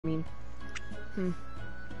I mean, Hmm.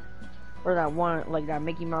 or that one, like that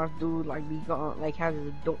Mickey Mouse dude, like be gone, like has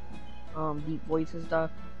his deep voice and stuff.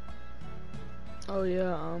 Oh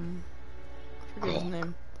yeah, I forget his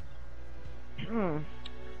name.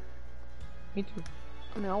 Me too.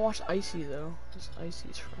 I mean, I watched Icy though. This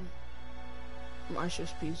Icy's from Ice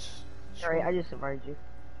Just Peace. Alright, I just invited you.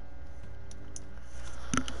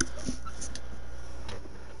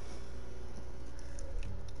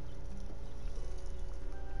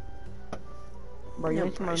 Bro, you Yeah,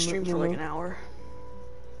 wanna see I my streamed new for like move? an hour.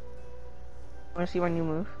 Wanna see my new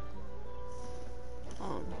move?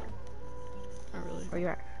 Not really. Where you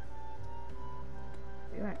at?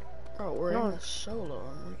 Where you at? Bro, we're No. in a solo.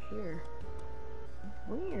 I'm right here.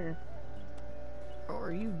 Where? Bro,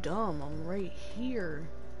 are you dumb? I'm right here.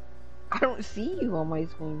 I don't see you on my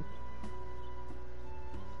screen.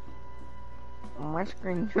 On my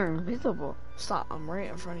screen, you're invisible. Stop! I'm right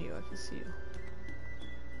in front of you. I can see you.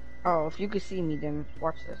 Oh, if you could see me, then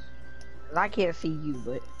watch this. 'Cause I can't see you,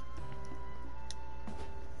 but...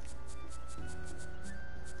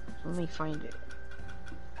 Let me find it.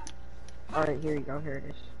 Alright, here you go. Here it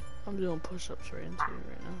is. I'm doing push-ups right into you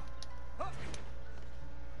right now.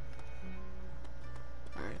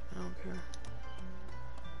 Alright, I don't care.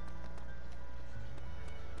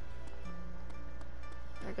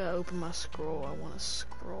 I gotta open my scroll. I want to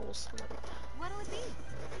scroll something. What'll it be?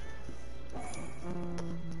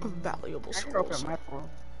 Valuable I should scrolls. open my phone.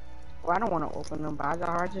 Well, I don't want to open them, but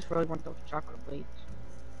I just really want those chocolate plates.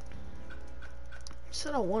 You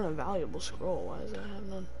said I want a valuable scroll. Why does that have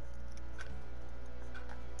none?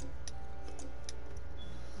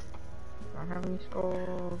 Do I have any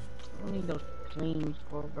scrolls? I don't need those plain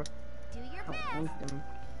scrolls, but Do your I don't best. want them.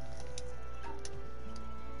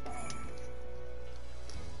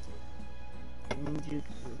 Ninjutsu.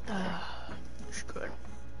 It's good.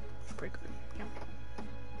 It's pretty good. Yeah.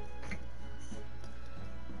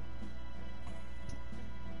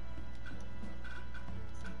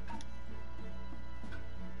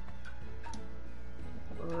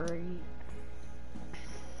 Right.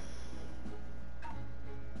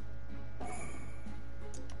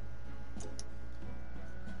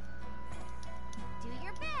 Do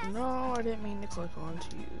your best. No, I didn't mean to click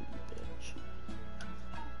onto you, bitch.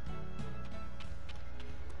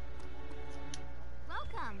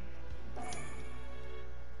 Welcome.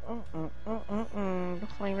 The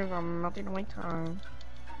flavors are melting on my tongue.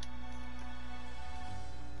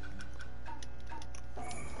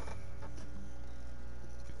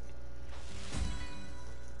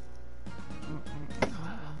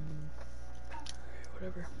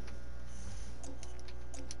 Whatever.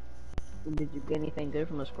 Did you get anything good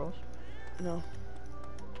from the scrolls? No.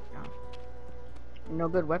 No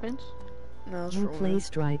good weapons? No, it's You for play women.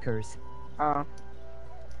 strikers.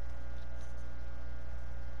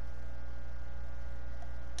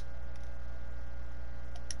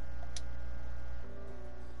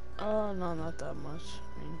 No, not that much.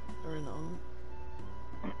 I mean, or no.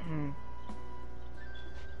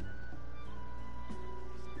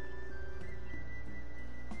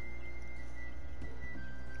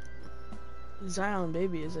 Zion,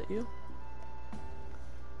 baby, is that you?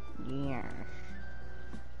 Yes.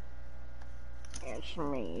 It's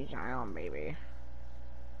me, Zion, baby.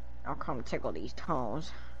 I'll come tickle these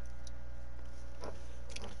toes.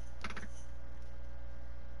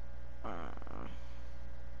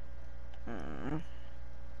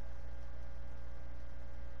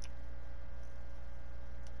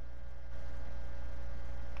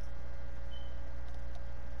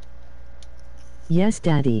 Yes,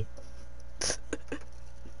 Daddy.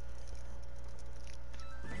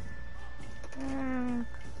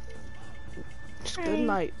 Just good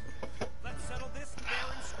night. Let's settle this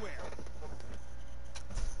fair and square.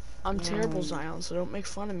 I'm terrible, Zion, so don't make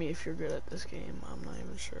fun of me if you're good at this game. I'm not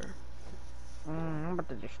even sure. I'm about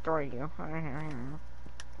to destroy you.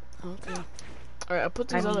 Okay. Alright, I put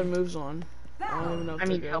these other moves on. I don't even know if I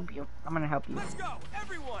they're need to good. help you. I'm gonna help you. Let's go,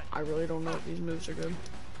 everyone. I really don't know if these moves are good.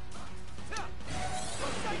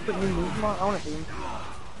 Put new moves on. I wanna see them.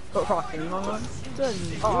 Put crossing on one.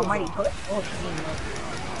 Doesn't Oh, do almighty it. put. Oh,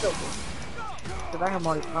 so good. Cause I have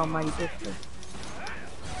almighty put.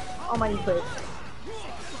 Almighty put.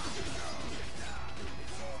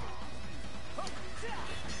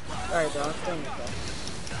 Alright, bro. I'm killing myself.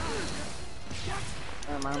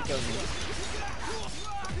 I'm killing you.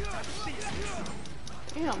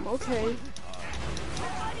 Damn, okay.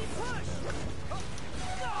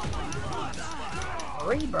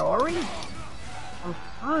 Hurry, bro, hurry! I'm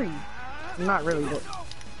sorry. I'm not really good.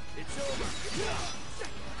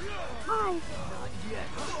 Hi.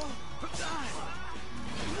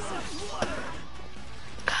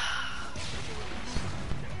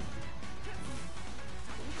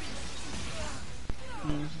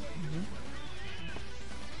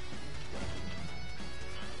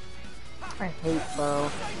 hate, bro.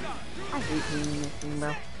 I hate being this thing,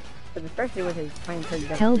 bro. But especially with his playing pretty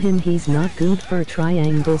dumb. Tell him he's not good for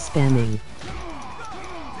triangle spamming.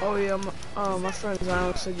 Oh yeah, my friend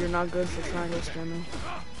Zion said you're not good for triangle spamming.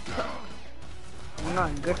 I'm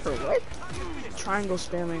not good for what? Triangle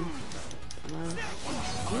spamming. Nice.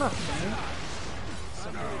 I'm not spamming.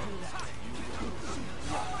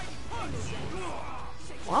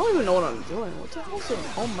 Well, I don't even know what I'm doing. What the hell's an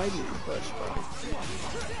almighty push, bro?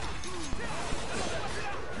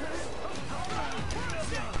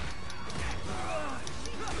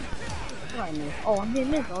 What I miss? Oh, I'm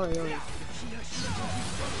getting this already.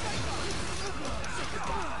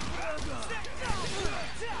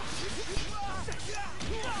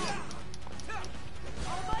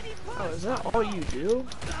 Oh, is that all you do?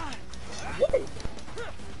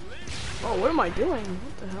 Oh, what am I doing?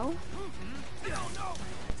 What the hell?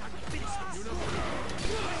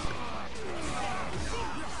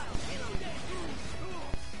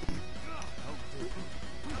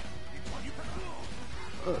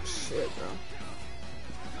 Oh shit, bro.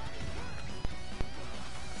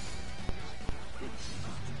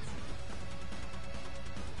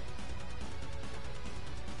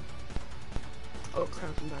 Oh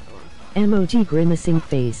crap, I'm back on. Emoji grimacing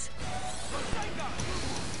face.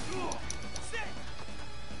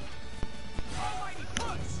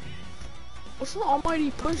 What's the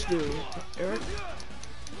almighty push do, Eric?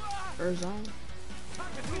 Or Zion?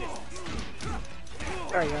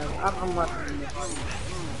 Sorry guys, I'm lucky.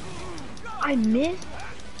 I missed?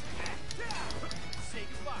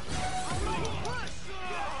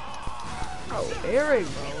 Oh, Eric,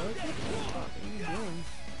 bro. What the fuck are you doing?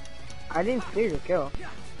 I didn't clear the kill.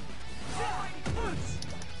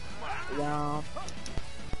 Yeah.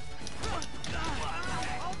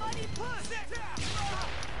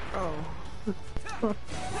 Oh.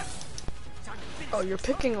 Oh, you're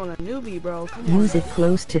picking on a newbie, bro. Come on. Use it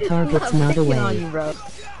close to targets, not picking on away. you, bro.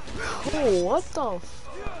 Oh, what the f—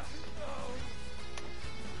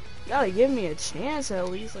 You gotta give me a chance at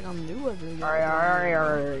least, like I'm new at this.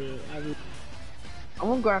 Alright. I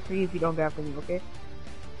won't go after you if you don't go after me, okay?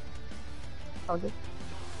 All good.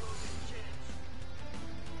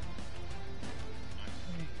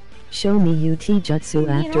 Show me UT Jutsu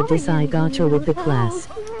after this I gotcha with the class.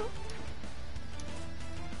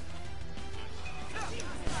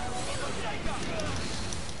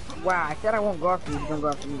 Wow, I said I won't go after you if you don't go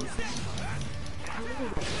after me.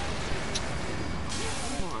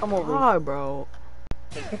 Come over. Hi, bro.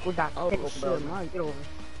 Pickle dot, Oh pickle, bro. shit, my— Get over.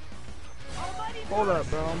 Hold up,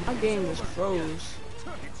 bro. My game just froze.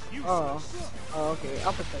 Oh, okay.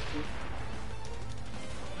 I'll protect you.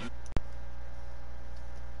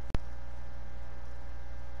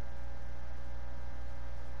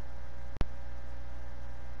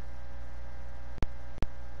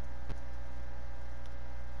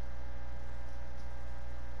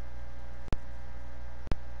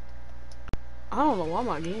 I don't know why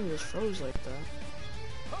my game just froze like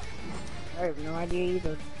that. I have no idea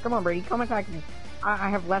either. Come on, Brady. Come attack me. I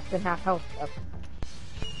have less than half health.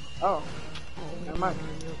 Oh. Never mind.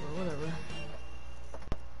 Whatever.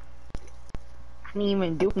 I didn't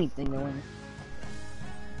even do anything to win.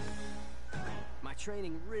 My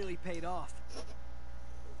training really paid off.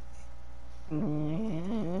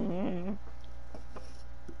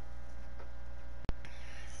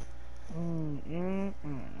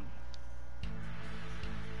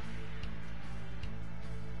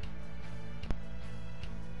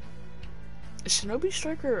 Is Shinobi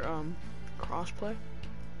Striker crossplay?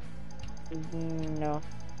 No.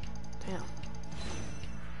 Damn.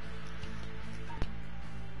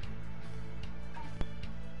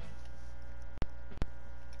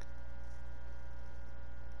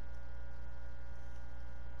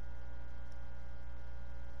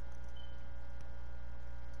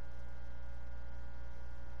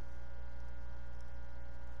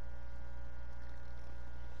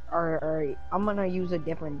 Alright. I'm gonna use a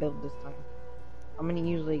different build this time. I'm gonna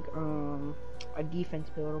use like a defense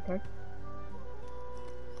build, okay?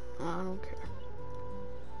 I don't care.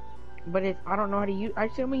 But I don't know how to use.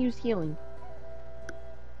 Actually, I'm gonna use healing.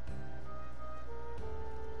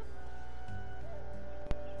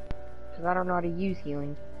 Cause I don't know how to use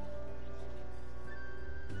healing.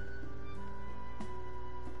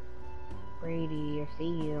 Brady, I see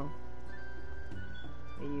you.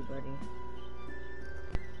 See you, buddy.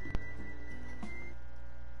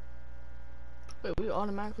 Wait, we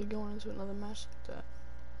automatically going into another match like that?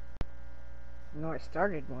 No, I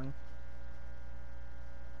started one.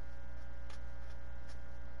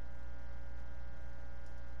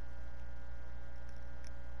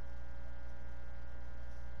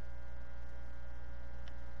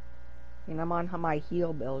 I'm on my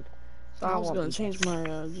heal build. So I was won't gonna be change my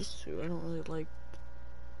jutsu. I don't really like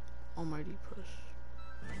almighty push.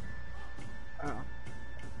 dead.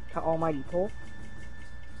 To almighty pull.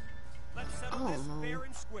 Let's I settle don't this know. fair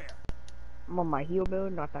and square. I'm on my heal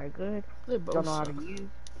build, not that good. They both Don't know how suck. to use.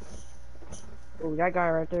 Oh, that guy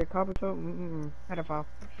right there, Kabuto. Pedophile.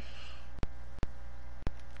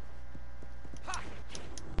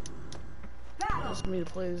 Ask me to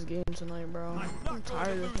play this game tonight, bro. I'm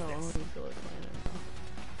tired of how I don't even feel like playing it now.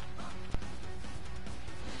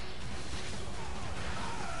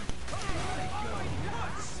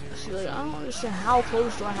 See, like, I don't understand how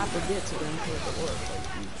close do I have to get to them for it to work.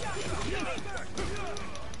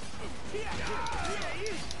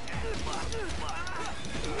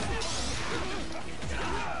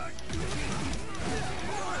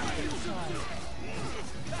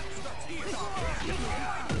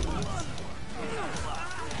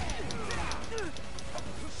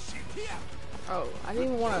 Oh, I didn't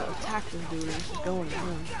even want to attack this dude. I was just going to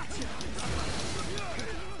him.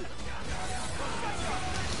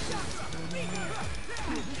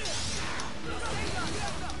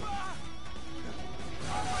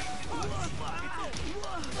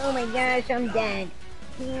 Oh my gosh, I'm dead.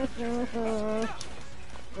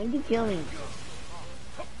 Why'd you kill me?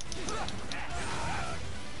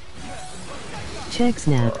 Check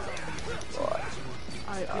snap.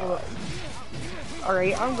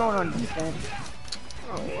 Alright, I'm going on defense.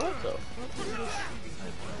 Oh, what the fuck?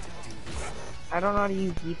 I don't know how to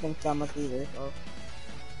use defense that much either, so.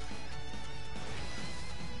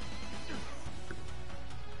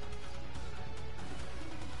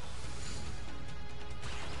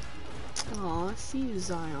 Aw, I see you,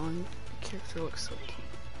 Zion. The character looks so cute.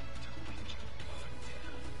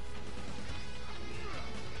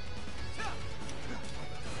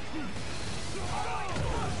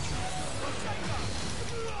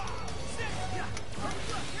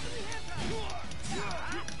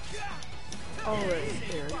 Alright,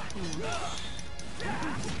 there.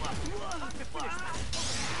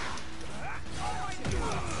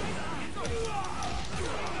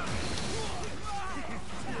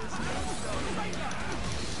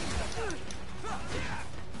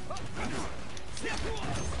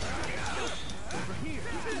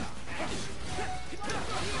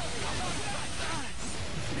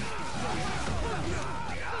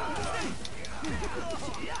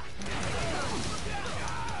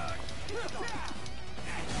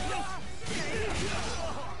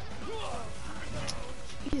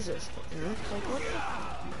 Jesus, like what?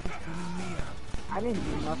 I didn't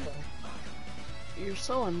do nothing. You're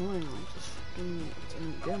so annoying. Like, just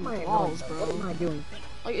get What am I claws, doing? bro. What am I doing?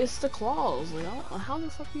 Like, it's the claws. Like, how the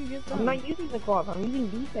fuck do you get that? I'm not using the claws. I'm using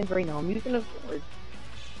defense right now. I'm using a sword.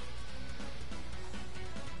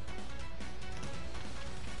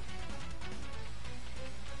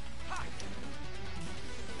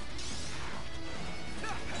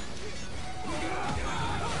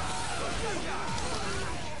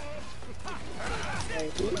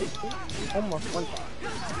 Almost one shot.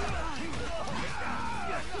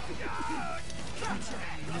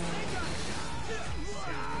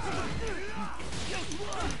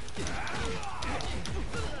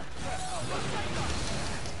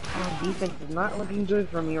 Oh, defense is not looking good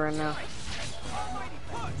for me right now.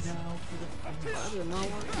 That did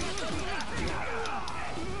not work.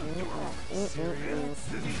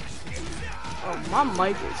 Oh, my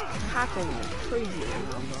mic is cackling like crazy right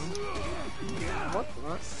now, bro. What's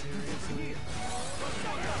not?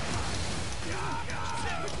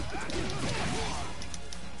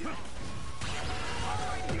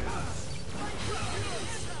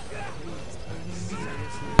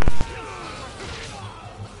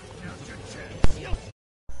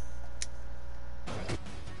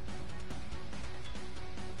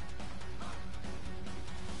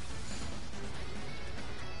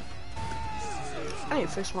 I need to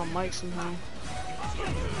fix my mic somehow.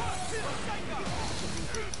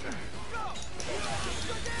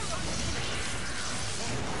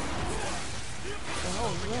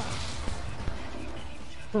 Oh yeah.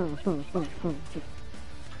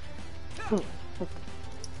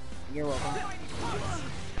 You're welcome.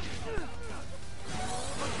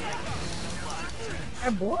 I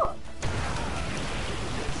blocked.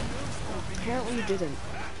 Apparently you didn't.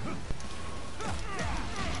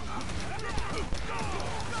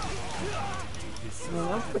 Man,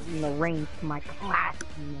 I'm putting the range to my classy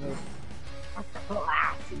mode. I'm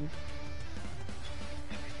classy.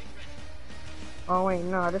 Oh wait,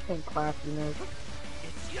 no, this ain't classy mode.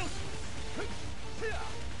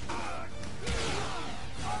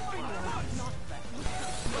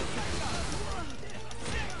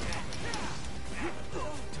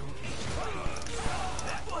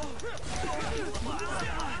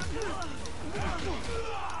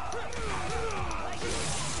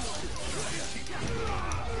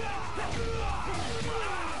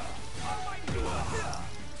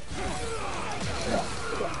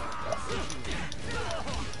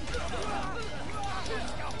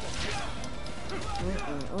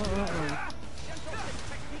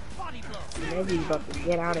 Body blow. Maybe he's about to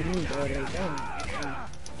get out of me, bro.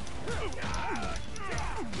 Like,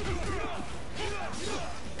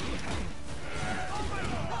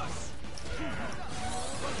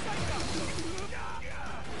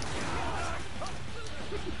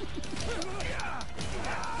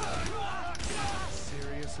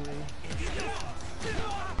 Seriously?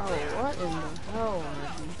 Oh, what in the hell,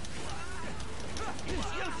 Reggie?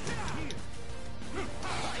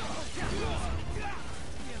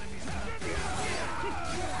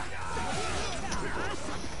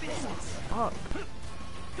 Fuck.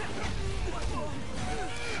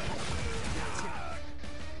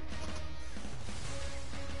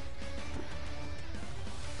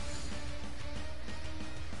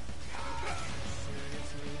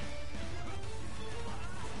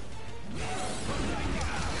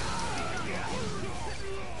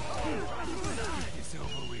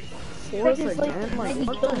 Fourth again? Like, maybe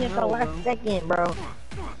what killed the me at the hell, last bro? second, bro.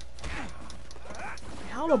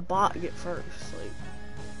 How'd a bot get first? Like,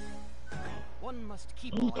 One must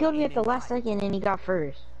keep He on killed me at the aiming last high. second and he got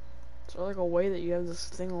first. is there like a way that you have this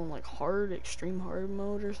thing on like hard, extreme hard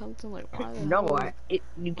mode or something? Like, why the No, hell?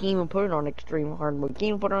 you can't even put it on extreme hard mode. You can't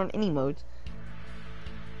even put it on any modes.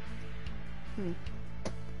 Hmm.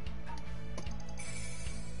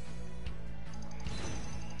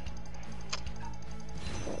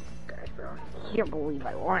 God, bro. I can't believe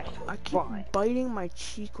I lost. I keep biting my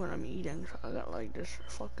cheek when I'm eating, so I got like this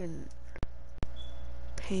fucking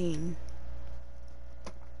pain.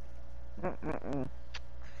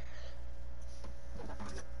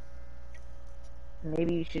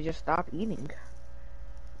 Maybe you should just stop eating.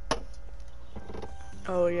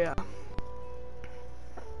 Oh yeah.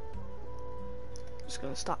 Just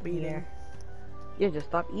gonna stop eating. Yeah. Yeah, just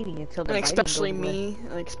stop eating until the Like, biting especially goes away. me.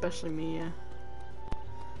 Like, especially me, yeah.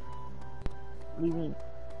 What do you mean?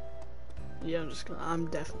 Yeah, I'm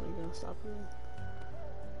definitely gonna stop eating.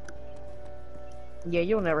 Yeah,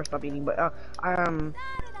 you'll never stop eating, but why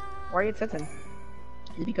are you sitting?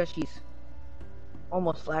 It's because she's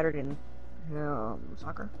almost flattered in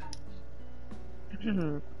soccer.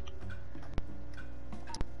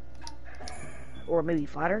 Or maybe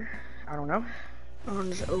flatter. I don't know.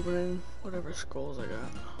 I'm just opening whatever scrolls I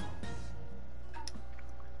got.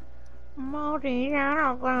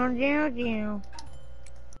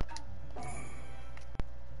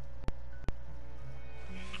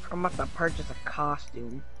 I must have purchased a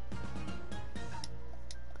costume.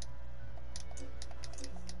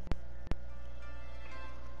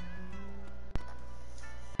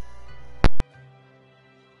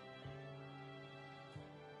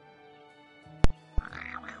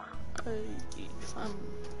 Hey, fun.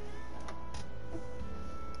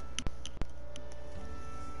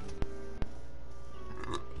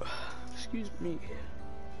 Excuse me.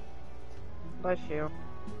 Bless you.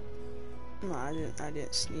 No, I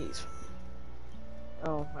didn't sneeze.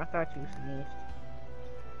 Oh, I thought you sneezed.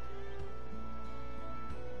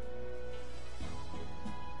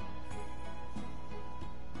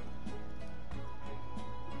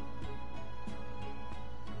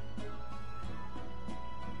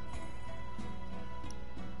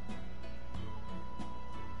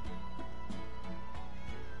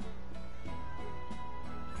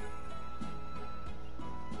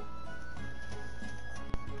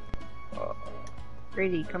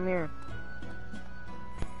 Grady, come here.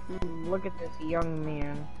 Look at this young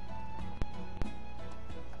man.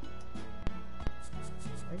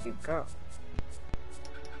 Where'd you go?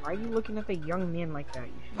 Why are you looking at the young man like that?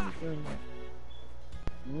 You shouldn't be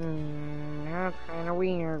doing that. That's kinda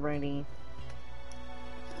weird, Grady.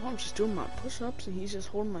 Well, I'm just doing my push-ups and he's just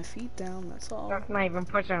holding my feet down, that's all. That's not even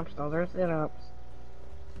push-ups though, they're sit-ups.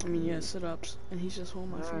 I mean, yeah, sit-ups, and he's just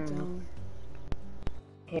holding my feet down.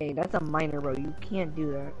 Hey, that's a minor, bro. You can't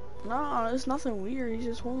do that. No, it's nothing weird, he's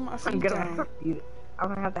just holding my feet down. I'm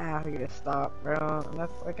gonna have to ask you to stop, bro.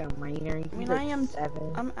 That's like a minor. He's I mean, like I am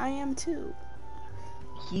 7. I am too.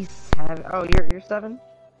 He's 7. Oh, you're 7?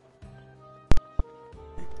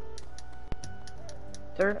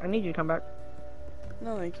 Sir, I need you to come back.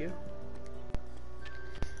 No, thank you.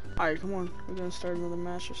 Alright, come on. We're gonna start another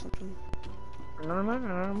match or something. Never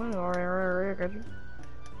mind. Alright, got you.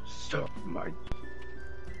 Stop, Mike.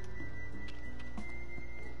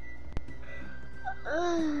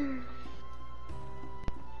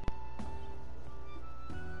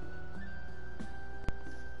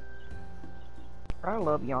 I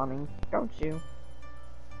love yawning, don't you?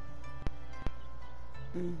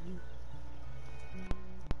 Mm-hmm.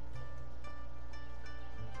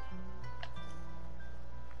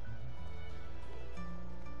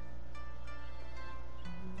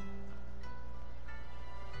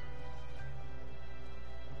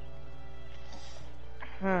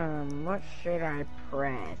 What should I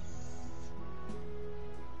press?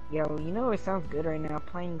 Yo, you know it sounds good right now,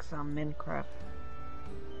 playing some Minecraft.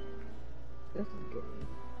 This is good.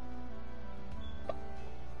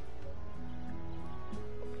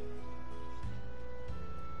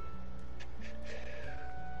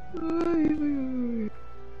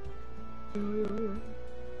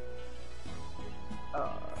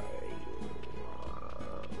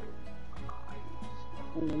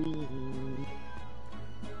 Queen.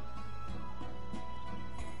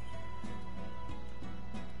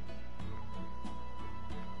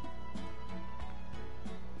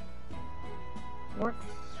 What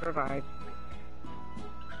should I?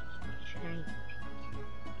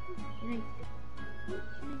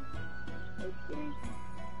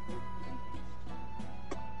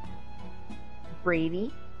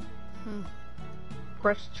 Brady.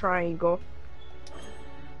 Press triangle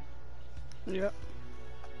Yep.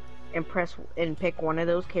 and press and pick one of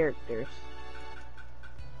those characters.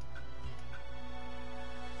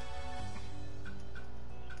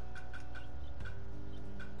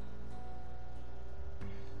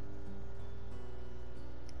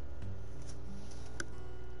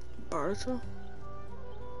 Naruto?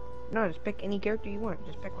 No, just pick any character you want.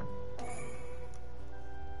 Just pick one.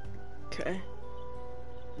 Okay.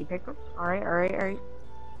 You pick one? Alright.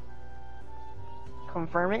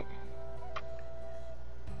 Confirm it.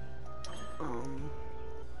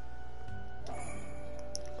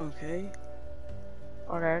 Okay.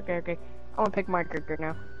 Okay. I wanna pick my character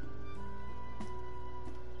now.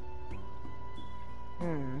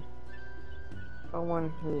 Someone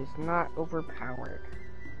who is not overpowered.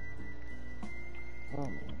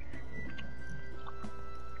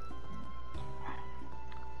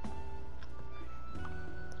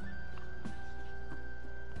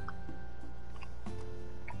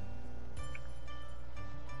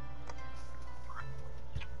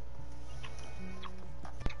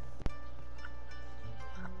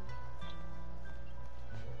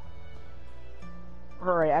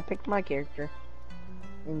 Alright, I picked my character.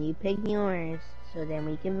 And you pick yours, so then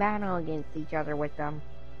we can battle against each other with them.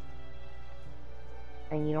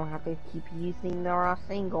 And you don't have to keep using the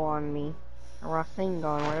Rasengan on me. Or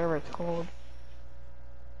Rasengan, whatever it's called.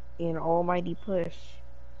 In almighty push.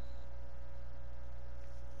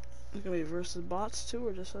 It's gonna be versus bots too,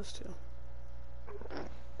 or just us two?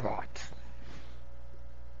 Bots.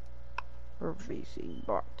 We're facing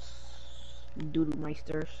bots. Doodle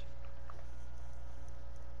meisters.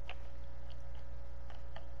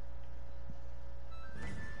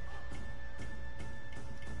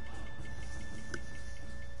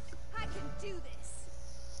 I can do this.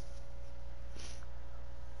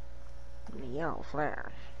 Yo,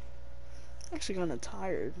 Flash. Actually kinda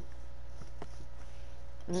tired.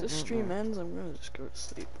 If this stream ends, I'm gonna just go to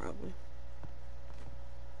sleep probably.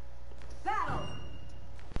 Battle.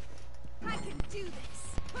 I can do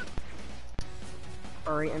this.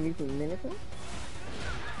 Alright, I'm using Minicle.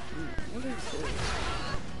 What is this?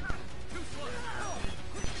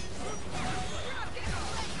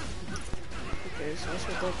 Okay, so that's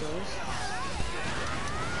what that does.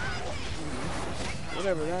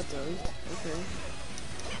 Whatever that does. Okay.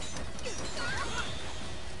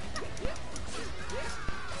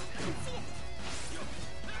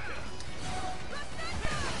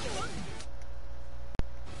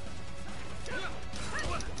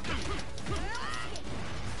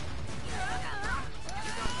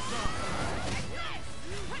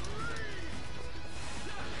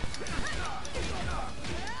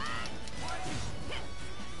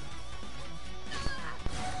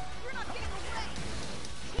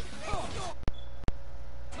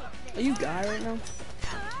 Are you guy right now?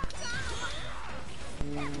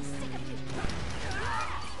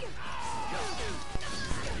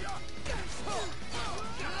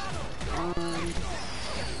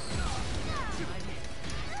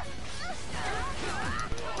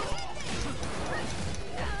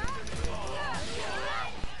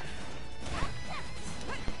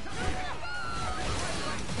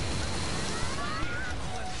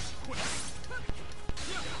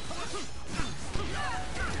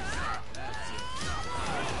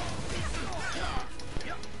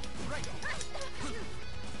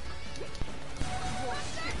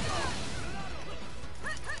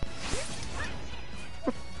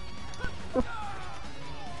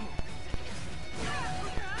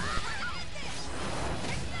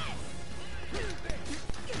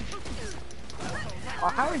 Oh,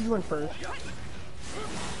 how are you in first?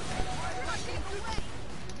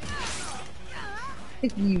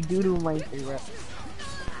 You doodle meister, bro.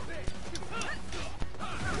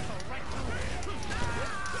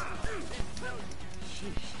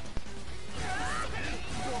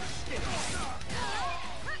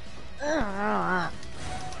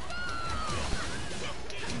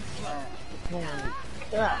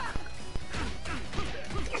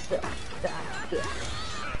 Yeah.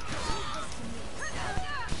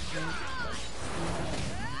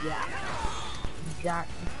 Yeah.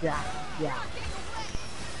 Yeah. Yeah.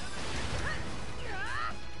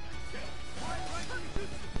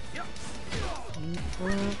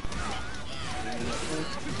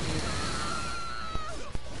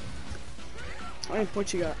 How many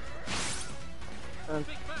points you got?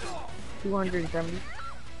 270.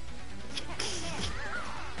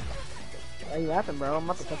 Why you laughing, bro? I'm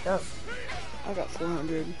about to catch up. I got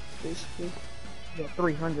 400, basically. Yeah,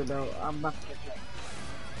 300, bro. I'm about to catch up.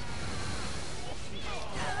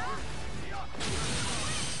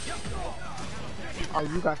 Oh,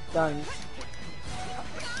 you got stunned.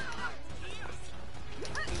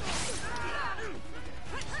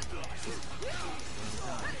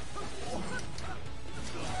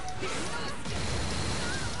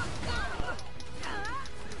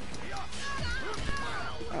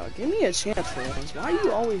 Give me a chance for once. Why are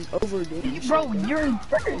you always overdoing this Bro, shit, you're in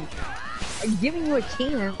first. I'm giving you a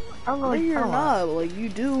chance. I don't know. No, Like, you're come on. not. Like, you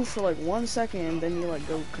do for like 1 second, and then you like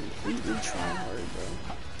go completely try hard, bro.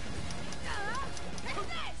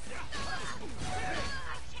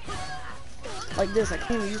 Like this, I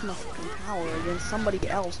can't even use my fucking power against somebody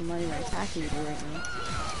else. I'm not even attacking you right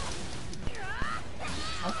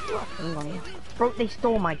now. Bro, they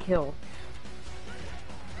stole my kill.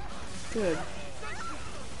 Good.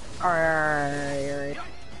 Alright.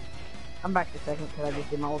 I'm back to second because I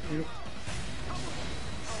just did my ultimate.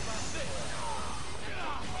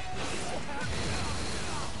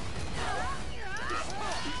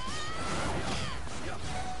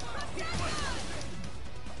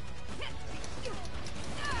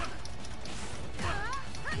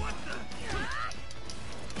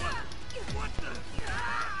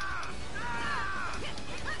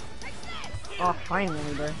 Oh,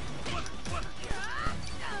 finally, bro.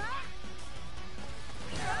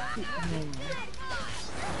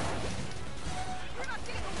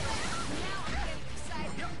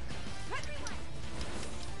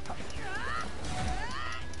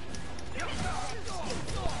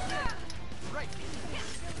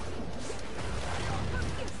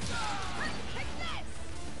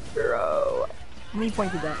 Bro. How many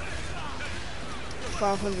points you got?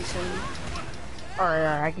 570.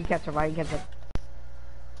 Alright, I can catch up, I can catch up.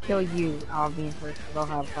 Kill you, I'll be in first, because I'll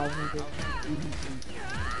have 500.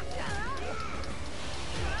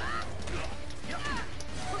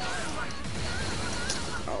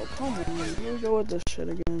 Oh, come on. Here we go with this shit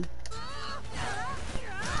again. You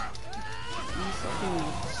fucking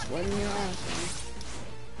sweating your ass off.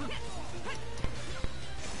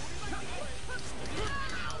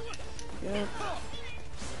 Yep.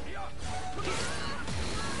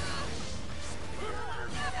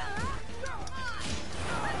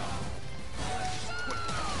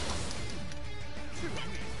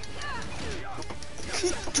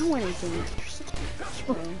 Can't do anything. You're such a bitch,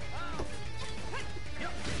 bro.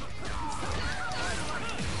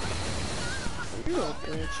 You're a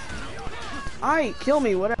bitch. Alright, kill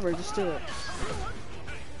me, whatever, just do it.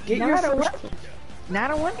 Get your first kill. Now I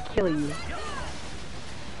don't want to kill you.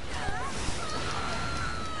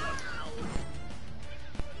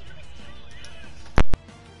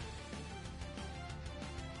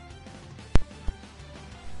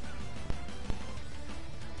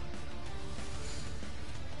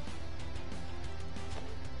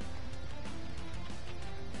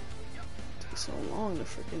 Takes so long to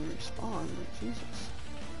freaking respawn, like Jesus.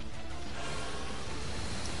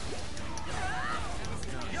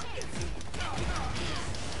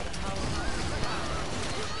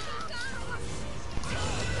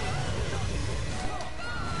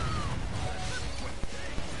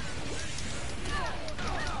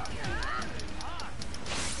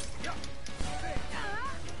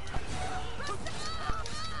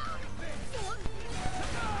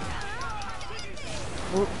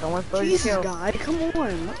 Ooh, someone stole your Jesus, kill. guy, come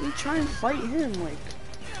on, let me try and fight him, like.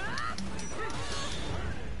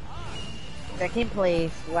 Second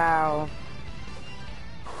place, wow.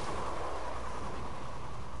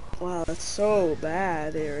 Wow, that's so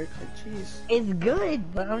bad, Eric, like, jeez. It's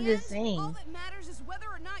good, but I'm In the just end, all saying. that matters is whether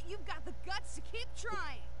or not you've got the guts to keep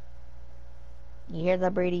trying. You hear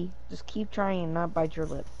that, Brady? Just keep trying and not bite your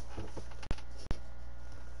lip.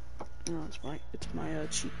 No, it's my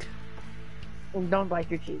cheek. And don't bite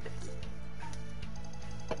your cheek.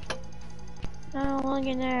 Oh, look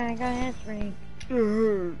at that, I got a head shrink. It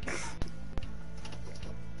hurts.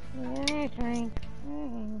 Yeah, shrink.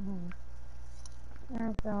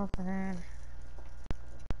 That's so sad.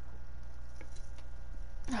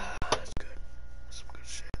 That's good. Some good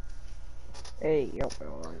shit. Hey, yo,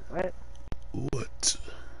 what? What?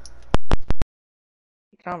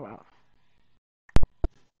 talking about?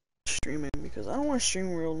 Streaming because I don't want to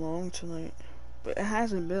stream real long tonight. But it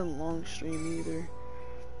hasn't been a long stream either.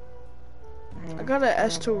 I got an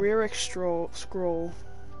esoteric scroll.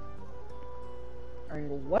 Are you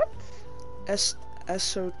what?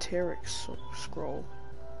 Esoteric scroll.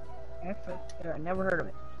 I never heard of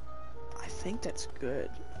it. I think that's good.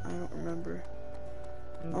 I don't remember.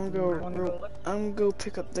 I'm go gonna go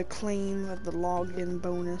pick up the claim of the login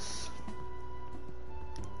bonus.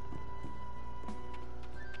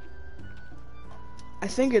 I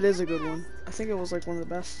think it is a good one. I think it was like one of the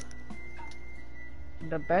best.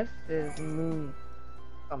 The best is Moon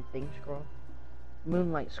something scroll.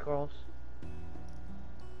 Moonlight scrolls.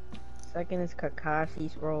 Second is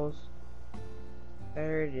Kakashi scrolls.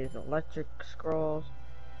 Third is electric scrolls.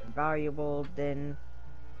 Valuable, then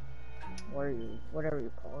whatever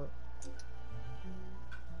you call it.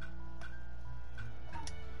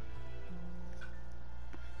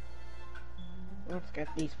 Let's get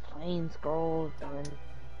these plain scrolls done.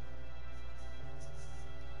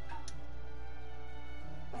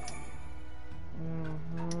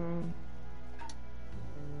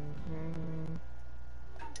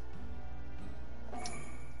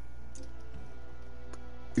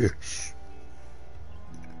 Yes.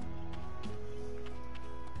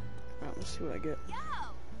 Alright, let's see what I get.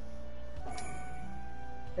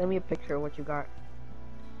 Send me a picture of what you got.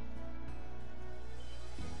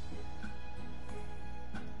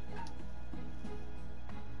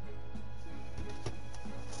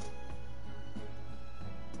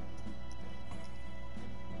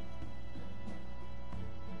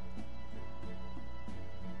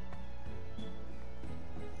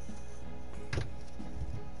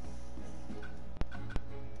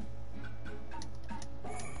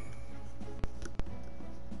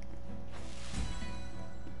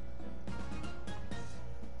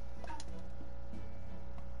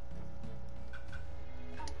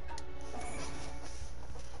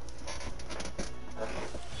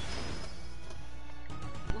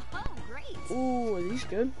 Ooh, are these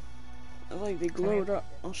good? I like they glowed up.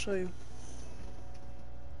 I'll show you.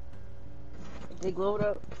 They glowed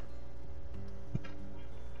up.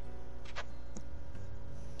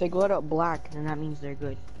 They glowed up black, and that means they're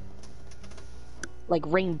good. Like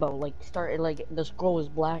rainbow, like the scroll is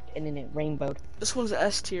black and then it rainbowed. This one's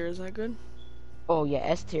S tier, is that good? Oh yeah,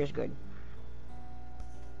 S tier is good.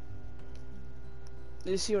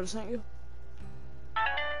 Did you see what I sent you?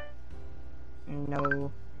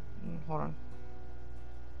 No. Hold on.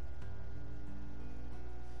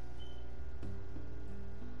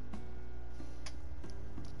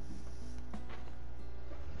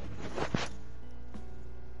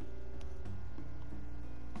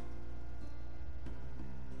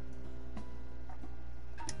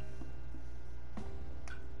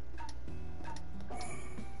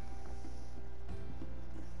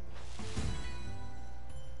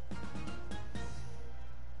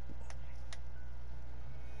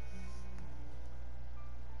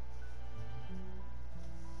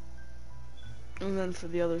 And then for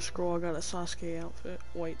the other scroll, I got a Sasuke outfit,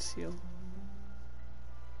 white seal.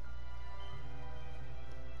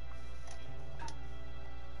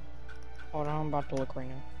 Hold on, I'm about to look right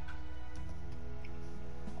now.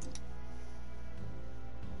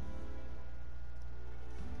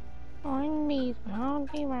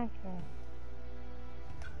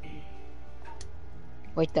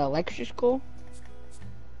 Wait, the electric scroll?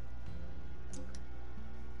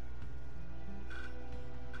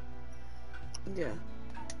 Yeah.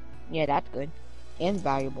 Yeah, that's good. And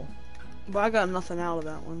valuable. But I got nothing out of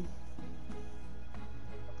that one.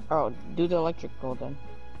 Oh, do the electric scroll then.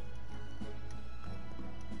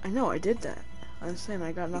 I know, I did that. I'm saying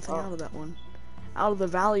I got nothing Oh. out of that one. Out of the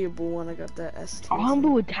valuable one, I got that ST.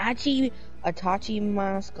 Ambu Itachi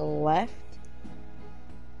mask left?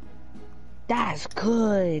 That's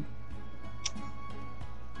good.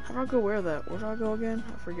 How do I go wear that? Where do I go again?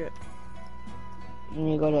 I forget. You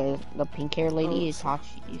need to go to the pink hair lady, Oh,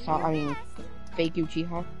 Itachi, I mean, fake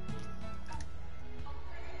Uchiha.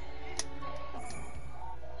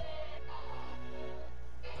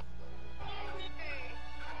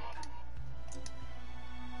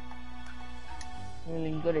 And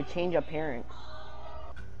then you go to change appearance.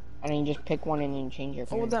 And then you just pick one and then change your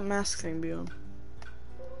What would appearance. that mask thing be on?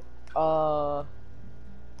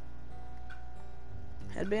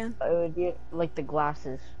 Headband? It would be like the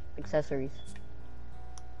glasses, accessories.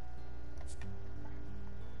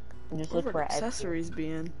 And just What look would for accessories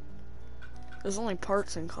be in? There's only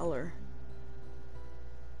parts and color.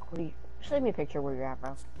 Just leave me a picture where you're at,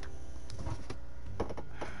 bro.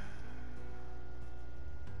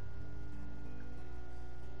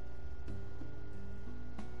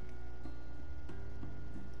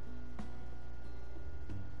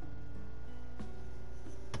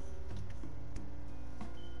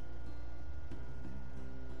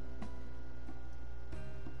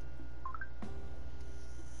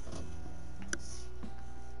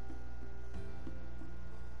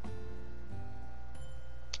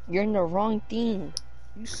 You're in the wrong thing.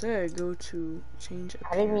 You said go to change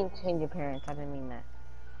I didn't mean appearance. change appearance. I didn't mean that.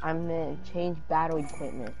 I meant change battle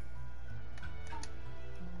equipment.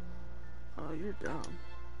 Oh, you're dumb.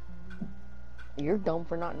 You're dumb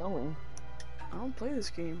for not knowing. I don't play this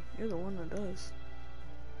game. You're the one that does.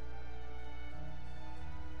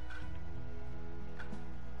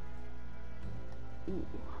 Ooh.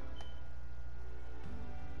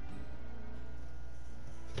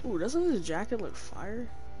 Ooh, doesn't this jacket look fire?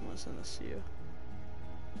 I'm gonna send this to you.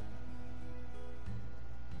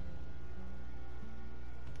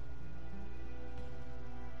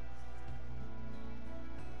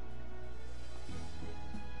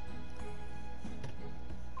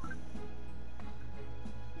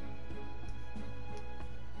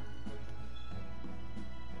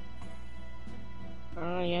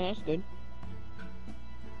 Yeah, that's good.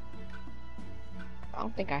 I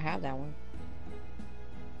don't think I have that one.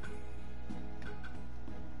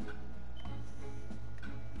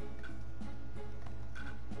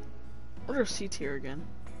 What are C tier again?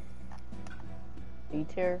 B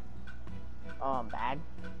tier? Bad.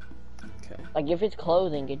 Okay. Like, if it's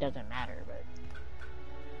clothing, it doesn't matter,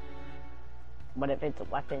 but if it's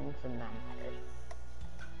weapons, then that matters.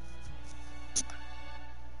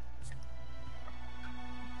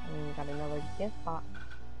 And got another gift box.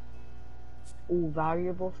 Ooh,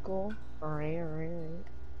 valuable skull. Alright.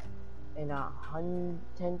 And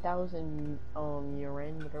 10,000 yuan,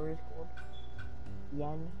 whatever it's called.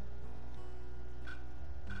 Yen.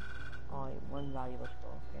 Oh, one valuable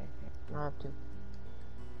skull. Okay. Now I have two.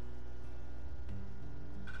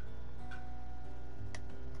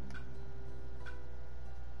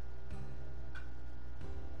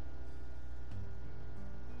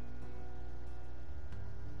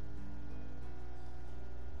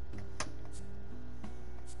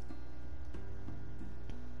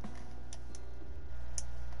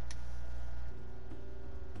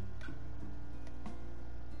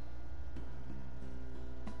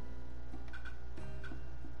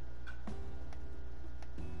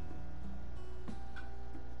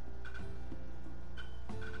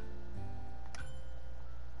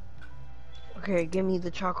 Okay, give me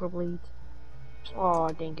the chocolate blades. Oh,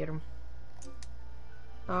 I didn't get them.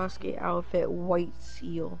 Sasuke outfit, white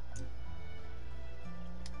seal.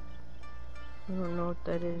 I don't know what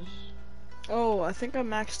that is. Oh, I think I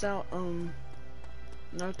maxed out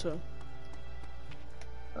Naruto.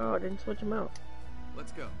 Oh, I didn't switch them out.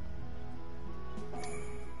 Let's go.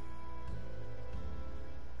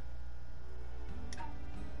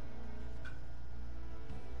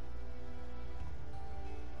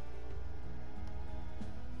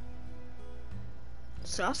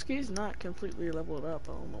 Sasuke's not completely leveled up.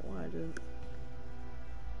 I don't know why I didn't.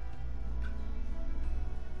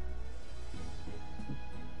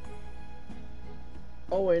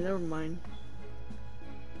 Oh wait, never mind.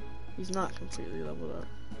 He's not completely leveled up.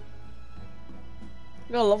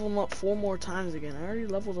 I gotta level him up 4 more times again. I already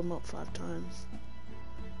leveled him up 5 times.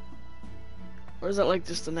 Or is that like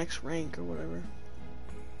just the next rank or whatever?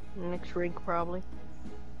 Next rank, probably.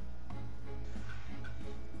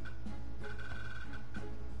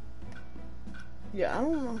 Yeah, I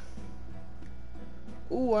don't know.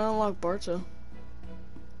 Ooh, I unlocked Barto.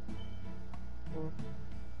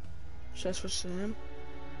 Should I switch to him?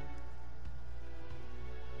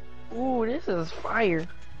 Ooh, this is fire.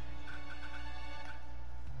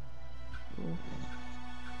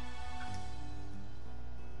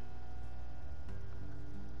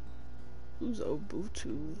 Who's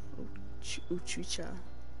Obutu? Uchicha.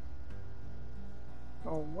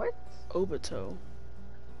 Oh, what? Obito.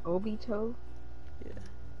 Obito? Yeah.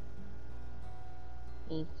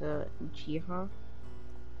 He's Uchiha.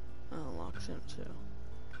 I unlocked him too.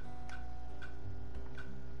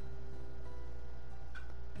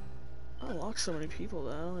 I unlocked so many people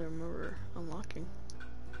that I don't even remember unlocking.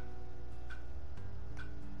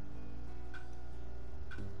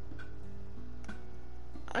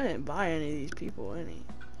 I didn't buy any of these people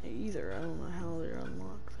either. I don't know how they're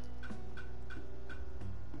unlocked.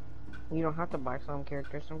 You don't have to buy some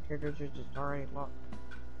characters. Some characters are just already locked.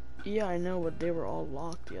 Yeah, I know, but they were all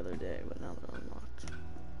locked the other day, but now they're unlocked.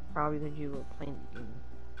 Probably because you were playing the game.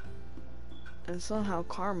 And somehow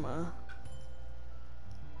Karma,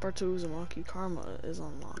 Barto Uzumaki Karma is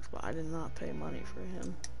unlocked, but I did not pay money for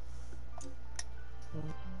him.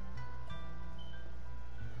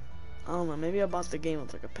 I don't know, maybe I bought the game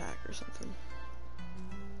with like a pack or something.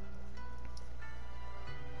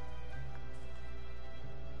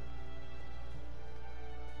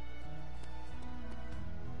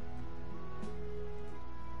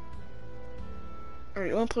 Alright,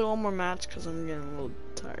 you wanna play one more match? Cause I'm getting a little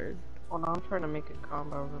tired. Hold on, I'm trying to make a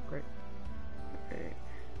combo real quick. Okay.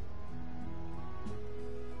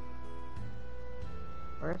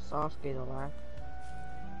 Where's Sasuke the last?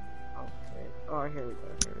 Oh, wait. Oh, here we go,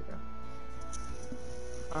 here we go.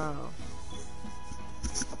 Oh.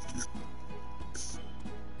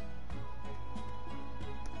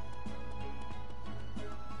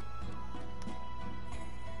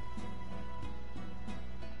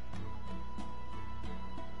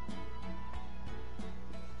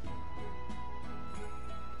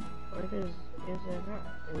 Where is it at?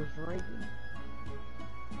 It was right here.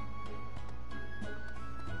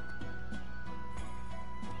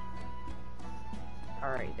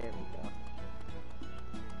 Alright, there we go.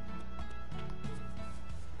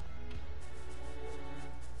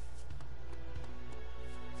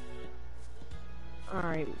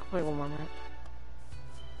 Alright, play one more match.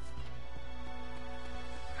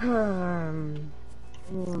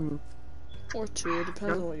 Or two, it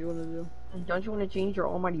depends on what you want to do. Don't you want to change your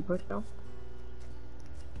almighty push though?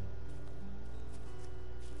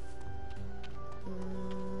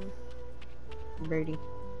 Brady.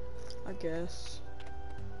 I guess.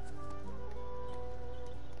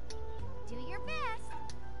 Do your best.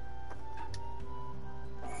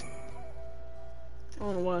 I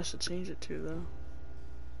don't know what I should change it to though.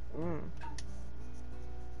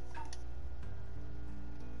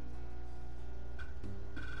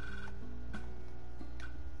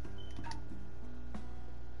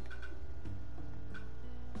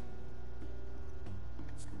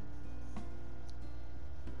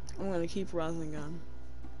 I'm gonna keep Rasengan.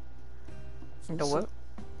 The what?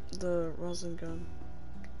 The Rasengan.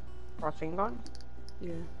 Rasengan?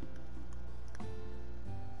 Yeah.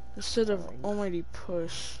 Instead of Almighty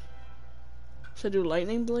Push. Should I do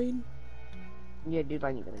Lightning Blade? Yeah, dude,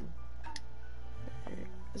 I need it.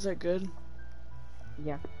 Is that good?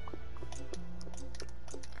 Yeah.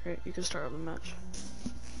 Alright, you can start up the match.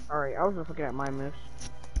 Alright, I was just looking at my moves.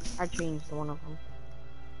 I changed one of them.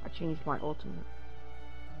 I changed my ultimate.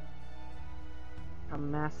 A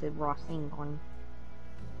massive Rasengan.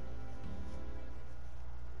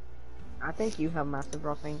 I think you have massive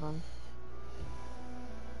Rasengan.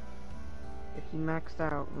 If you maxed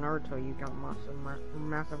out Naruto, you got massive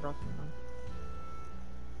Rasengan.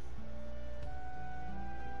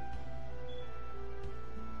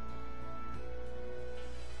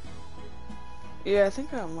 Yeah, I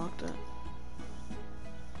think I unlocked it.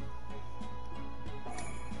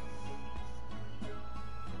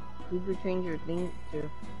 Who'd you change your thing to?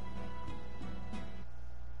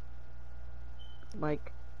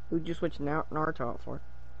 Like, who'd you switch Naruto out for?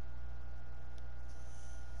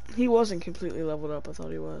 He wasn't completely leveled up, I thought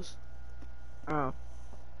he was. Oh.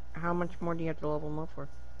 How much more do you have to level him up for?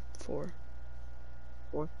 4.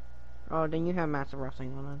 4? Oh, then you have massive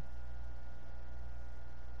Rasengan on.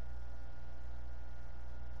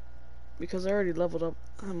 Because I already leveled up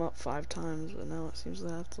him up 5 times, but now it seems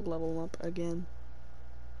that I have to level him up again.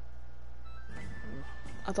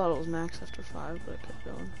 I thought it was max after 5, but it kept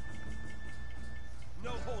going.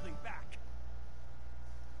 No holding back.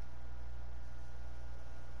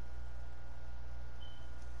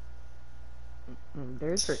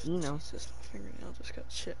 There's her Eno. Jesus, my fingernail just got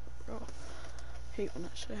chipped, bro. Hate when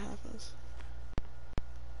that shit happens.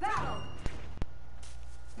 Battle.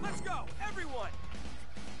 Let's go, everyone.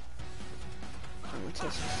 I'm gonna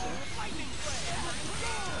test this stuff. Lightning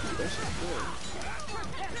blade. This is good.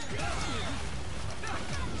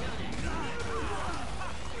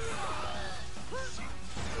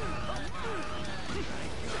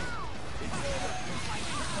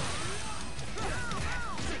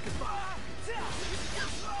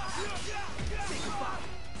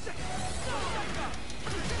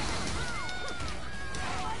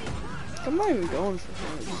 I'm not even going for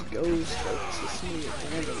him, it just goes to see it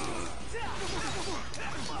randomly.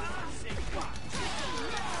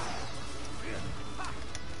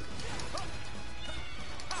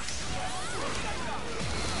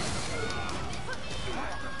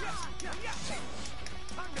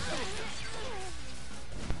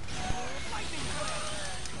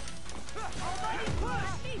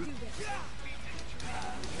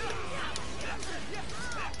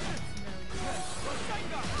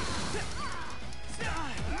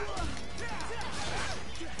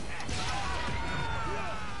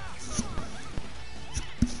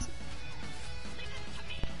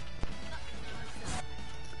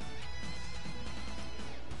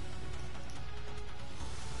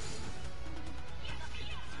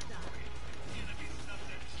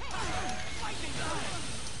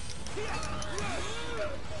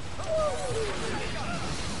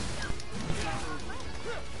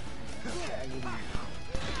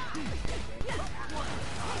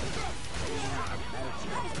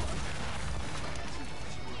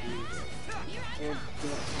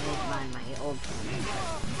 My old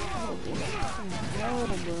Oh,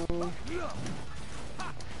 bro.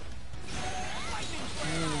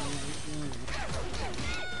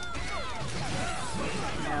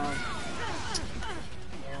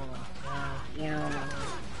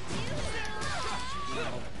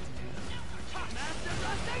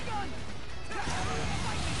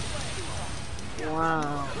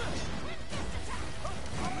 Wow.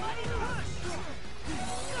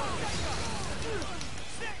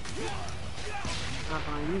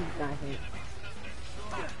 You got hit.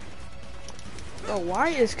 Bro, why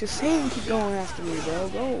is Kassane keep going after me, bro?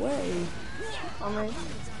 Go away. Alright.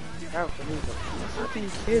 That was illegal. Fucking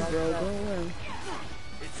kid, bro. Go away.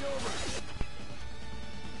 It's over.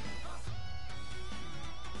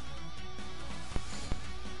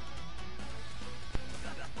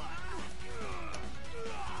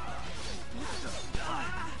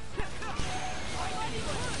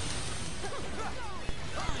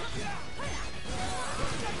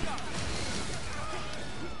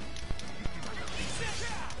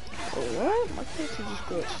 Oh, what? My character just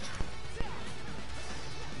glitched.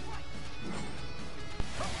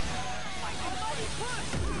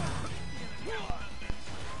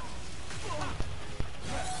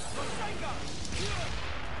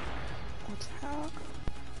 What's that?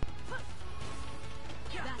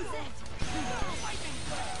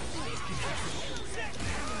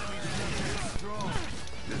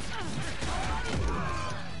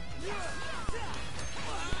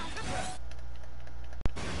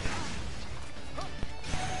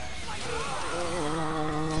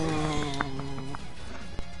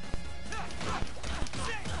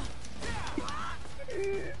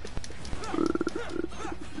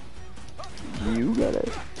 You got a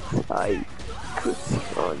tight pussy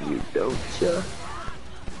on you, don't ya?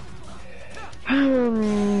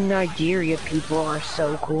 Nigeria people are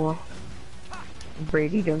so cool.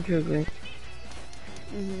 Brady, don't you agree?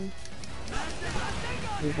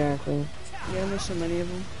 Exactly. Yeah, there's so many of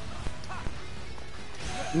them.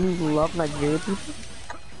 You love Nigeria people?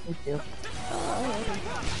 Me too.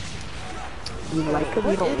 You like them,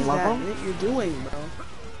 you don't What love is them? that you're doing, bro?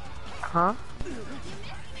 Huh?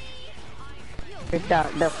 It's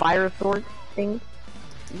the fire sword thing?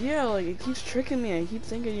 Yeah, like, it keeps tricking me. I keep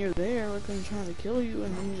thinking you're there, like I'm trying to kill you,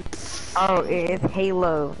 and then you just... Oh, it's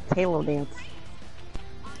Halo. It's Halo dance.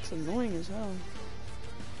 It's annoying as hell.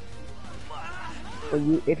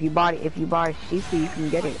 So if you buy Shifu, you can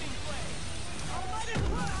get it.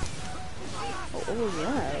 Oh, what was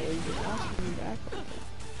that? Like, you just asking me back like that.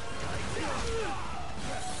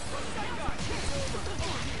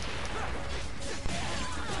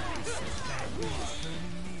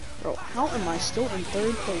 Bro, how am I still in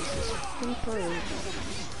third place? This fucking bird.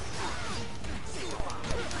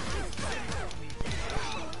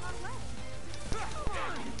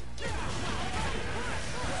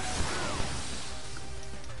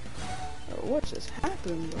 Bro, what just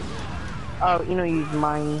happened, bro? Oh, you know, use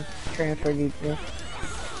my transfer you to.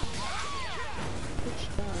 Which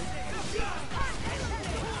guy?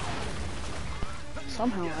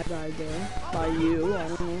 Somehow I died there. By you, I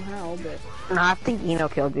don't know how, but... No, I think Eno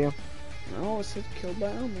killed you. No, it said killed by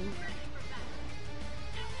Elmo.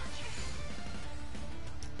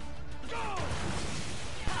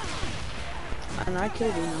 And I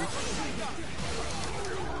killed him.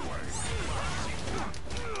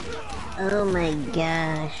 Oh my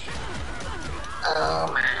gosh. Oh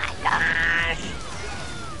my gosh.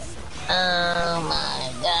 Oh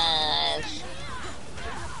my gosh.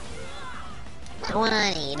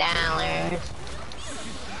 $20.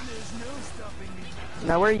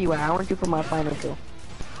 Now where are you at? I want you for my final kill.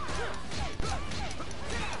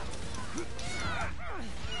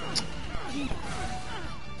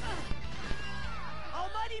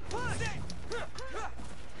 Almighty push!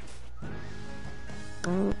 I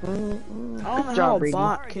don't know Good how job, a Brady.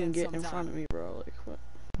 bot can get in front of me, bro. Like, what?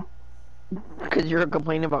 Because you're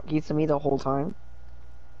complaining about Kisame the whole time.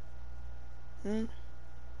 Hmm?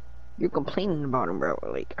 You're complaining about him, bro.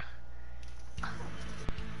 Like,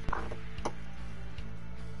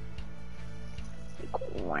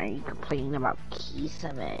 why are you complaining about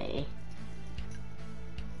Kisame?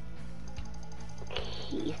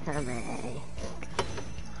 Kisame.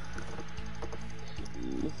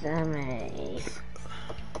 Kisame.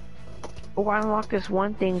 Oh, I unlocked this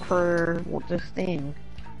one thing for this thing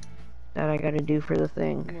that I gotta do for the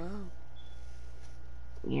thing. Wow.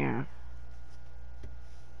 Yeah.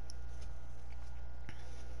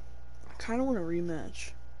 I kind of want a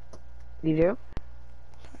rematch. You do?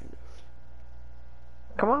 Kind of.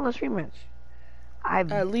 Come on, let's rematch. I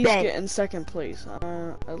At least bet. get in second place.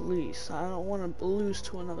 At least. I don't want to lose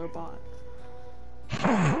to another bot.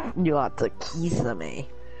 You ought to kiss him, eh?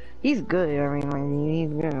 He's good. I mean, like, he's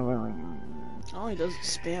good. All he does is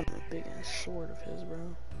spam the big ass sword of his,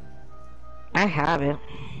 bro. I have it.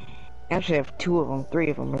 I actually have 2 of them,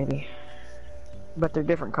 3 of them maybe. But they're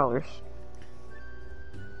different colors.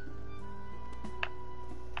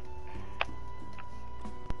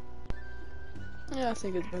 Yeah, I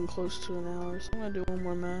think it's been close to an hour, so I'm gonna do one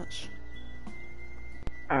more match.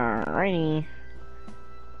 Alrighty.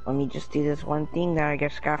 Let me just do this one thing that I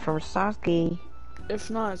just got from Sasuke. If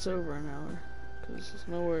not, it's over an hour. Because it's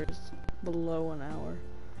nowhere below an hour.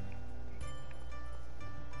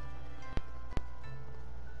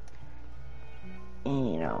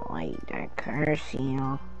 You know, like that curse, you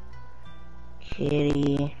know.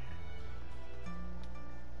 Kitty.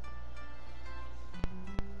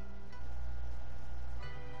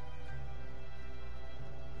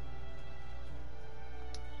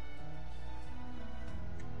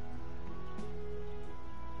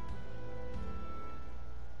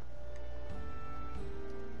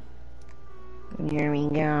 Here we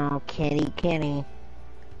go, kitty, kitty.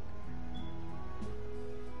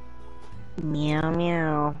 Meow,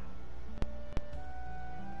 meow.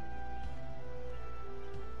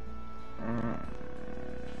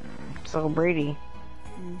 So Brady,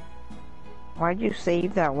 why'd you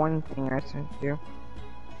save that one thing I sent you?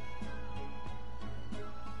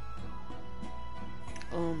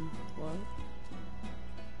 What?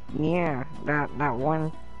 Yeah, that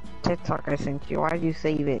one TikTok I sent you. Why'd you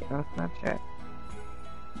save it on Snapchat?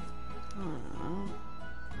 I don't know.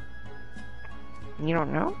 You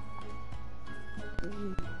don't know?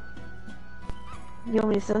 You want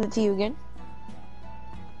me to send it to you again?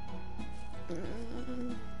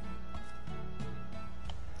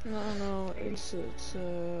 No, it's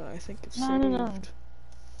I think it's No, saved.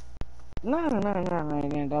 no.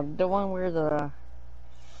 No. The one where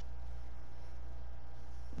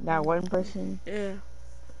that one person. Yeah.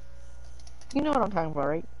 You know what I'm talking about,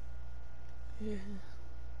 right? Yeah.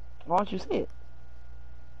 Why don't you say it?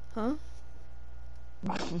 Huh?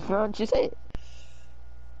 Why don't you say it?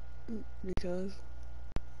 Because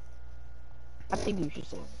I think you should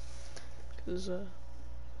say it.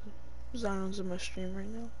 Zion's in my stream right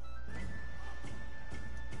now.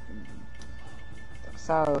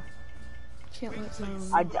 So Can't let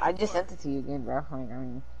Zion. I just sent it to you again, bro. Like,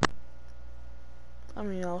 I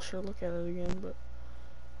mean, I'll sure look at it again, but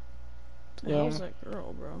the Yeah. hell's that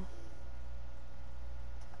girl, bro?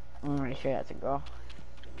 I'm pretty sure that's a girl.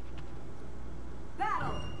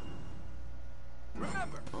 Battle.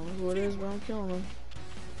 Remember, I don't know who it is, but I'm killing him.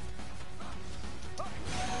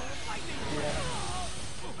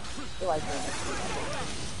 I like that.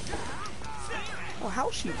 Oh,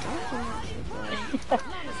 how's she dunking that shit, bro?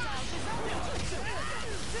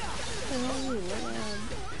 Oh, man.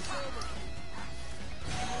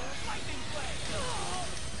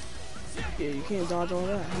 Yeah, you can't dodge all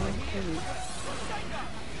that, huh? Can you?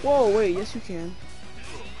 Whoa, wait, yes you can.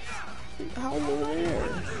 How are you over there?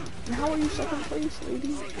 And how are you second place,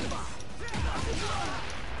 lady?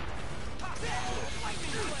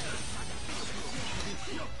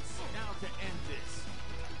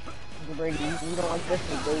 Brady, you don't like this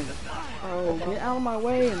one, Brady. Oh, get out of my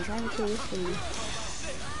way. I'm trying to kill this lady.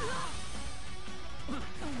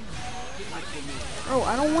 Oh,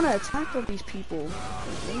 I don't want to attack all these people.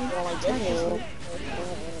 Let me attack this lady.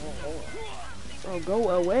 Oh, go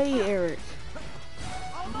away, Eric.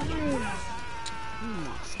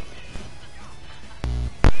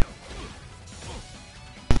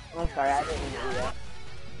 I'm sorry, I didn't mean to do that.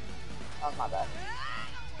 That was my bad.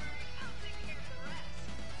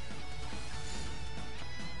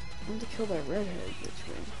 I want to kill that redhead bitch,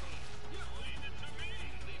 man.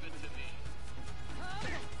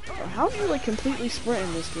 Bro, how do you like completely sprint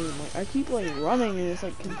in this game? Like I keep like running and it's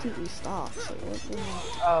like completely stops. Like what the hell?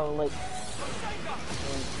 Oh, like,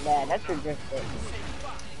 man, that's your drift bit.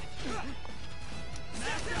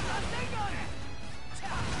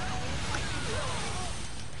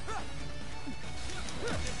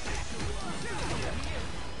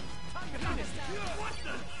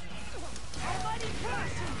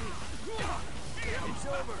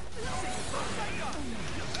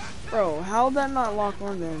 Bro, how'd that not lock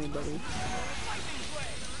on to anybody?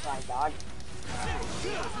 My dog.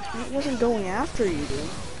 It wasn't going after you, dude.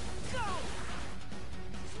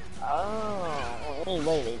 Oh,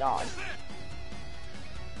 anyway, they dog.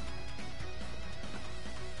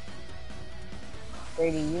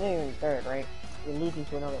 Brady, you know you're in third, right? You're losing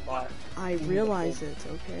to another bar. I realize it,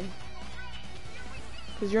 okay?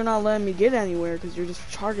 Because you're not letting me get anywhere because you're just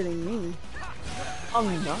targeting me.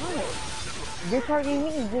 I'm not. You're targeting me,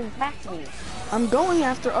 you just attacked me. I'm going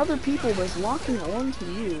after other people, but it's locking onto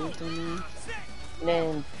you. Dumbass.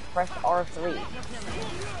 Then press R3.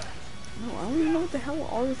 No, I don't even know what the hell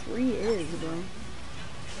R3 is, bro.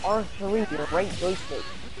 R3, your right joystick.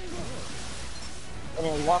 And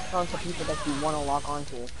it locks onto people that you want to lock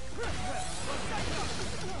onto.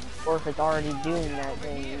 Or if it's already doing that,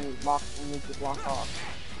 then you make it lock off.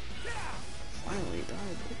 Finally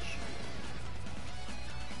died, bitch.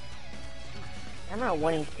 I'm at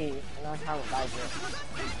 1 HP, and I haven't died yet.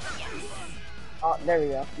 Oh, there we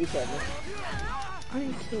go. You killed me. I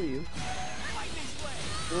didn't kill you.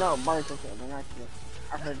 No, Barton killed me, not you.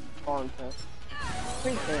 I heard Barton.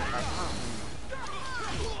 Pretty safe, I can't.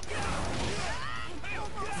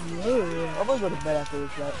 I'm gonna go to bed after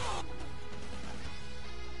this, right?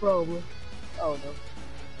 Probably. Oh,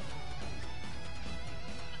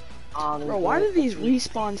 no. Bro, why do these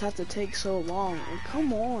respawns have to take so long? Like,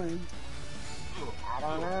 come on. I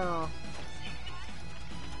don't know.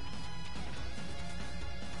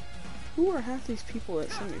 Who are half these people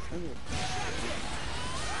that send me friend requests?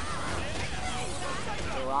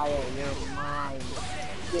 Riot, you're mine.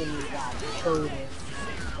 Give me that soda.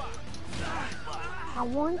 I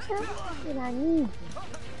want you, and I need you.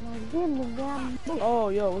 Now give me that. Oh,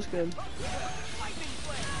 yo, what's good?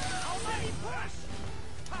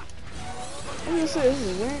 I'm gonna say this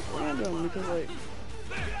is random because like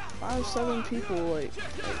 7 people, like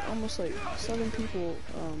almost like 7 people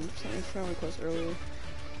sent me friend requests earlier.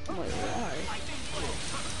 I'm like, why?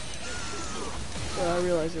 But I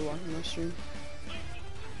realized they're watching my stream.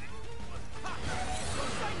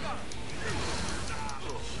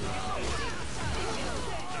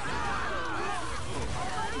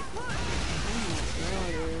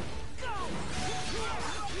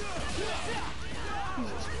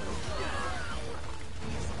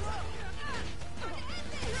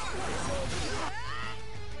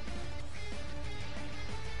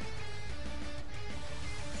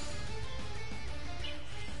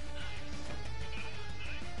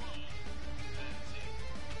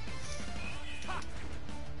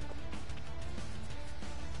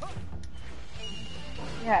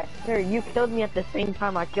 Yeah, sir, you killed me at the same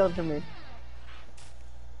time I killed him.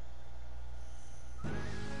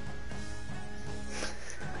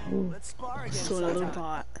 Let's spar again. So another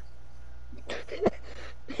bot.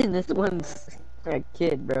 And this one's a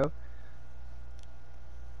kid, bro.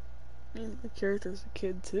 I mean, the character's a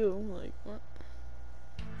kid too. Like, what?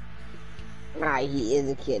 Nah, he is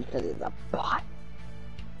a kid because he's a bot.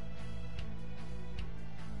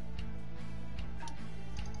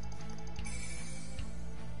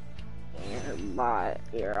 You're a bot.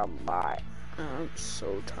 You're a bot. I'm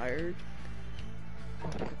so tired.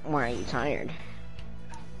 Why are you tired?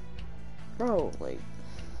 Bro, like,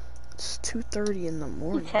 it's 2:30 in the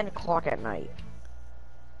morning. 10 o'clock at night.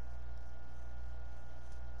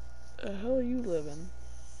 The hell are you living?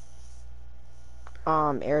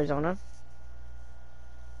 Arizona.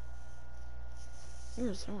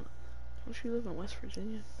 Arizona. Don't you live in West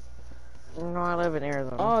Virginia? No, I live in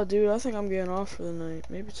Arizona. Oh, dude, I think I'm getting off for the night.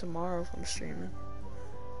 Maybe tomorrow if I'm streaming.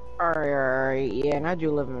 Alright, yeah, and I do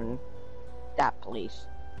live in that place.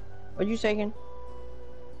 What'd you say again?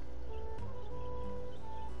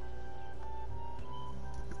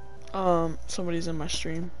 Somebody's in my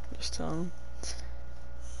stream. Just tell them.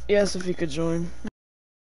 Yes, if you could join.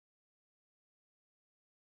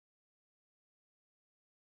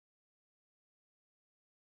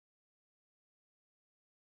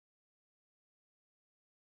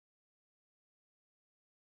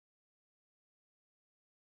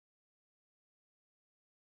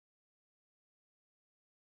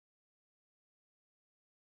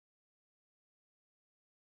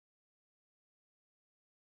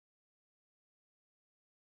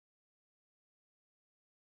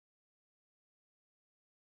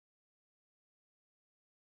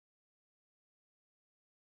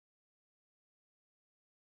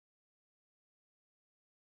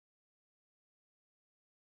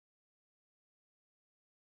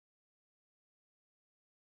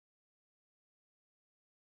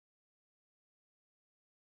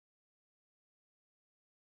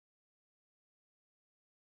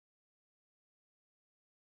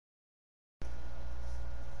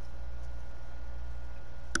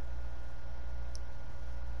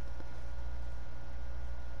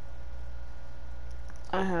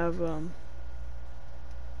 I have,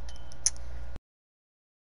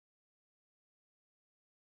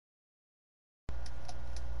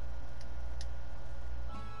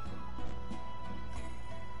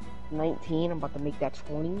 19, I'm about to make that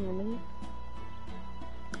 20 in a minute.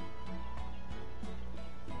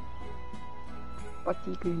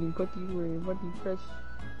 Potty cleaning, potty wearing, potty fresh.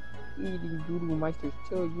 Eating doodle meisters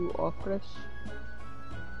till you are fresh.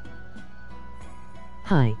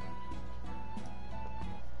 Hi.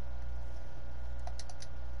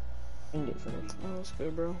 And get finished. Oh, that's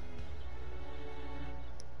good, bro.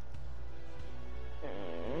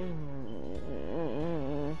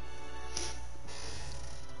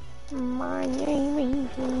 My name is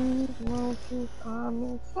James. Won't you come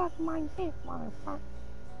and suck my dick, motherfucker?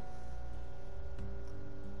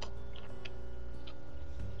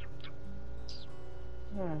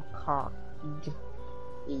 Cock.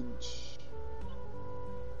 Age.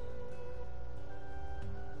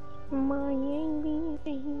 My name is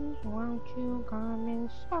James. Won't you come and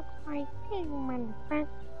suck my dick, motherfucker?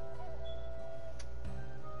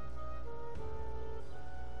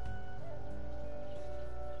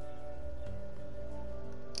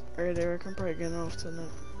 Alright, Eric, I'm probably getting off tonight.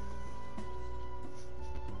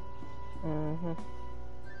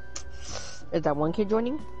 Is that one kid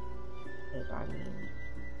joining?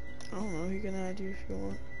 I don't know, he can add you if you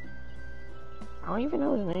want. I don't even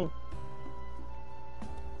know his name.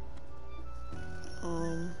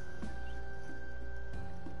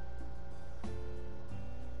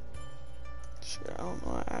 Shit, I don't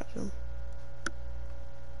know, I added him.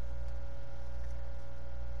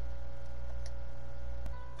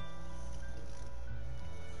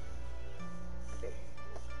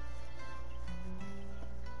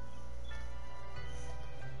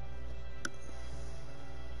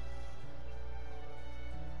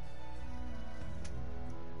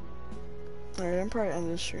 Alright, I'm probably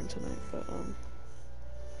ending the stream tonight, but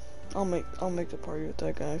I'll make the party with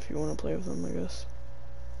that guy if you want to play with him, I guess.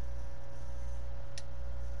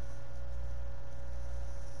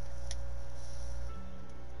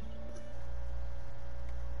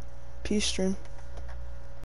 Peace, stream.